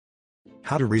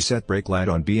How to reset brake light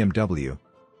on BMW.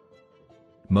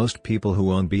 Most people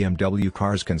who own BMW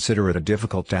cars consider it a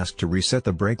difficult task to reset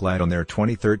the brake light on their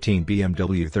 2013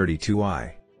 BMW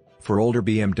 32i. For older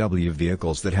BMW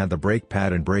vehicles that had the brake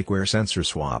pad and brake wear sensor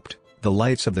swapped, the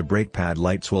lights of the brake pad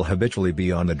lights will habitually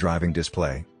be on the driving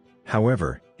display.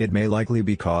 However, it may likely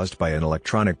be caused by an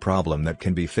electronic problem that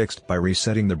can be fixed by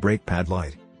resetting the brake pad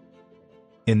light.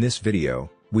 In this video,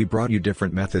 we brought you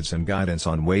different methods and guidance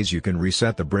on ways you can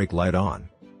reset the brake light on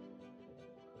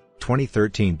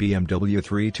 2013 BMW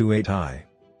 328i,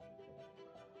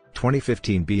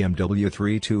 2015 BMW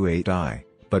 328i.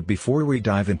 But before we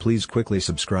dive in, please quickly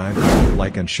subscribe,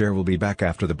 like and share. We'll be back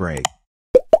after the break.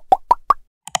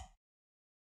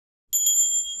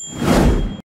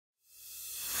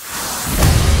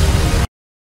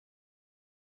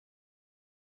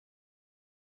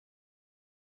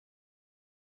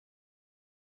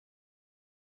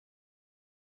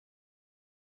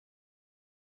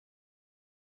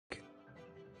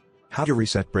 How to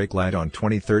reset brake light on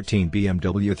 2013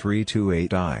 BMW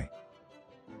 328i.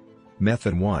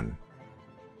 Method 1.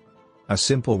 A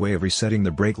simple way of resetting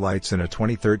the brake lights in a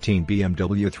 2013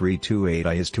 BMW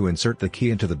 328i is to insert the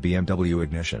key into the BMW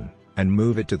ignition, and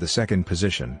move it to the second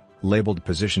position, labeled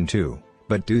position 2,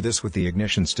 but do this with the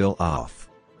ignition still off.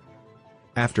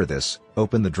 After this,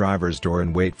 open the driver's door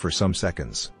and wait for some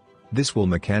seconds. This will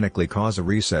mechanically cause a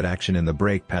reset action in the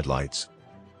brake pad lights.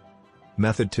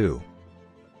 Method 2.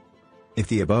 If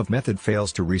the above method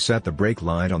fails to reset the brake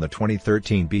light on the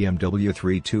 2013 BMW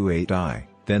 328i,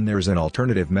 then there's an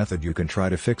alternative method you can try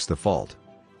to fix the fault.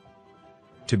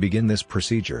 To begin this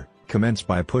procedure, commence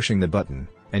by pushing the button,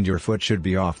 and your foot should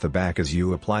be off the back as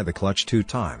you apply the clutch 2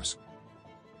 times.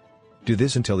 Do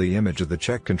this until the image of the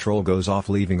check control goes off,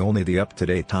 leaving only the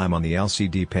up-to-date time on the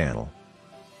LCD panel.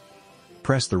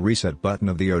 Press the reset button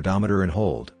of the odometer and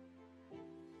hold.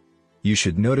 You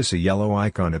should notice a yellow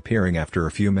icon appearing after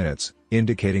a few minutes,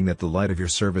 indicating that the light of your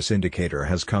service indicator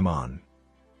has come on.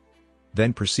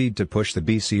 Then proceed to push the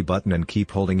BC button and keep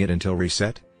holding it until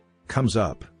reset comes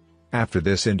up. After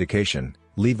this indication,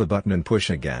 leave the button and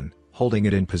push again, holding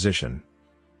it in position.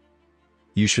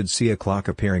 You should see a clock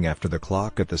appearing after the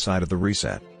clock at the side of the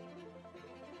reset.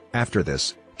 After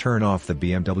this, turn off the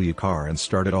BMW car and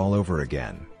start it all over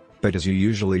again, but as you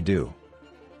usually do.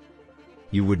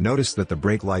 You would notice that the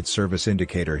brake light service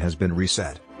indicator has been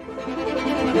reset.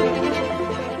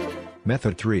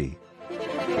 Method 3.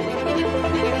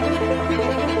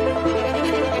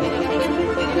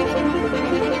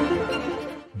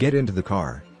 Get into the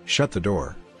car, shut the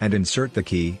door, and insert the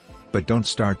key, but don't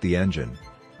start the engine.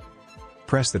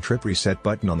 Press the trip reset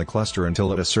button on the cluster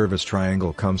until a service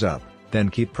triangle comes up, then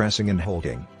keep pressing and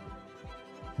holding.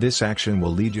 This action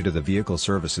will lead you to the vehicle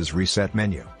services reset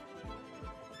menu.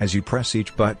 As you press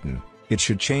each button, it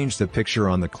should change the picture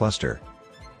on the cluster.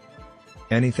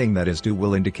 Anything that is due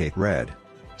will indicate red.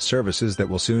 Services that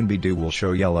will soon be due will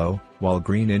show yellow, while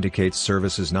green indicates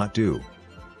services not due.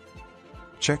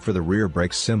 Check for the rear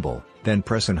brake symbol, then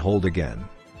press and hold again.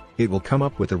 It will come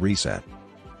up with a reset.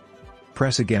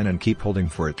 Press again and keep holding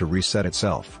for it to reset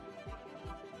itself.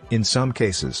 In some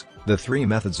cases, the 3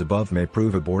 methods above may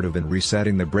prove abortive in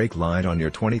resetting the brake light on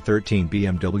your 2013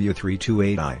 BMW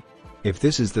 328i. If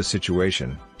this is the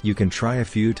situation, you can try a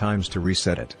few times to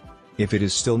reset it. If it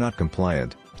is still not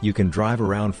compliant, you can drive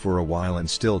around for a while and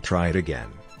still try it again.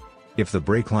 If the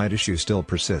brake light issue still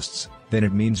persists, then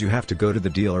it means you have to go to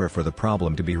the dealer for the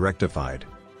problem to be rectified.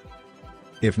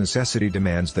 If necessity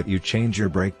demands that you change your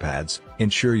brake pads,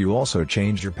 ensure you also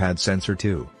change your pad sensor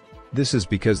too. This is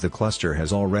because the cluster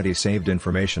has already saved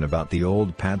information about the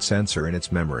old pad sensor in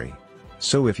its memory.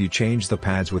 So if you change the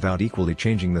pads without equally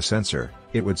changing the sensor,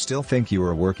 it would still think you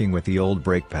are working with the old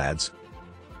brake pads.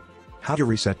 How to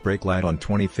reset brake light on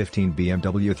 2015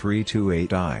 BMW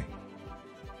 328i.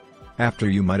 After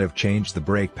you might have changed the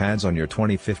brake pads on your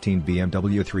 2015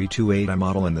 BMW 328i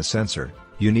model and the sensor,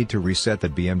 you need to reset the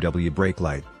BMW brake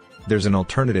light. There's an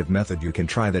alternative method you can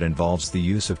try that involves the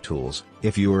use of tools,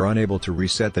 if you are unable to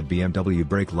reset the BMW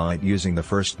brake light using the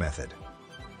first method.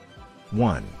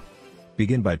 1.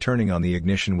 Begin by turning on the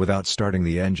ignition without starting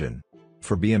the engine.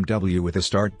 For BMW with a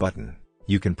start button,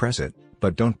 you can press it,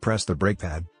 but don't press the brake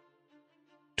pad.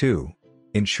 2.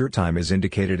 Ensure time is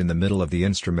indicated in the middle of the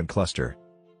instrument cluster.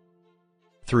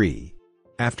 3.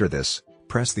 After this,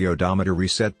 press the odometer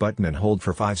reset button and hold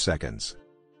for 5 seconds.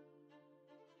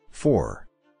 4.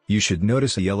 You should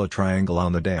notice a yellow triangle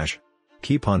on the dash.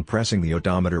 Keep on pressing the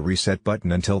odometer reset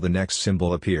button until the next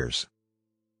symbol appears.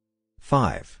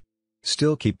 5.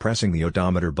 Still keep pressing the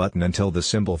odometer button until the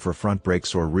symbol for front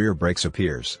brakes or rear brakes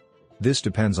appears. This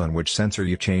depends on which sensor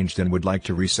you changed and would like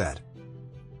to reset.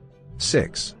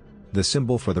 6. The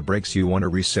symbol for the brakes you want to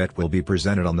reset will be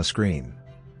presented on the screen.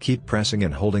 Keep pressing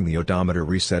and holding the odometer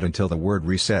reset until the word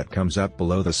reset comes up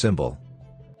below the symbol.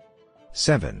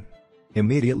 7.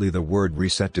 Immediately the word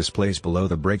reset displays below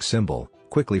the brake symbol,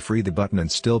 quickly free the button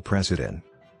and still press it in.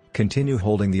 Continue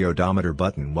holding the odometer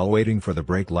button while waiting for the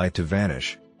brake light to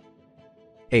vanish.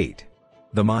 8.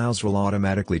 The miles will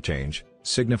automatically change,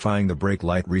 signifying the brake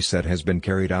light reset has been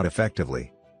carried out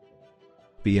effectively.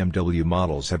 BMW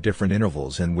models have different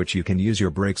intervals in which you can use your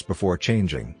brakes before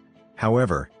changing.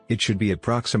 However, it should be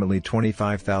approximately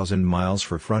 25,000 miles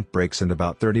for front brakes and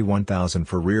about 31,000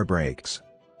 for rear brakes.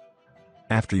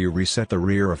 After you reset the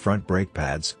rear or front brake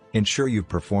pads, ensure you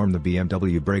perform the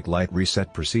BMW brake light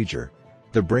reset procedure.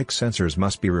 The brake sensors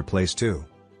must be replaced too.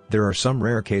 There are some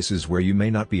rare cases where you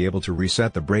may not be able to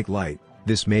reset the brake light.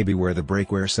 This may be where the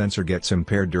brake wear sensor gets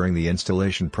impaired during the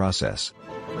installation process.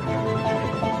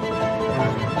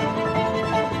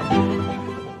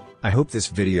 I hope this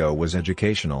video was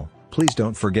educational. Please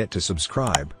don't forget to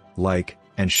subscribe, like,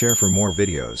 and share for more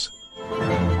videos.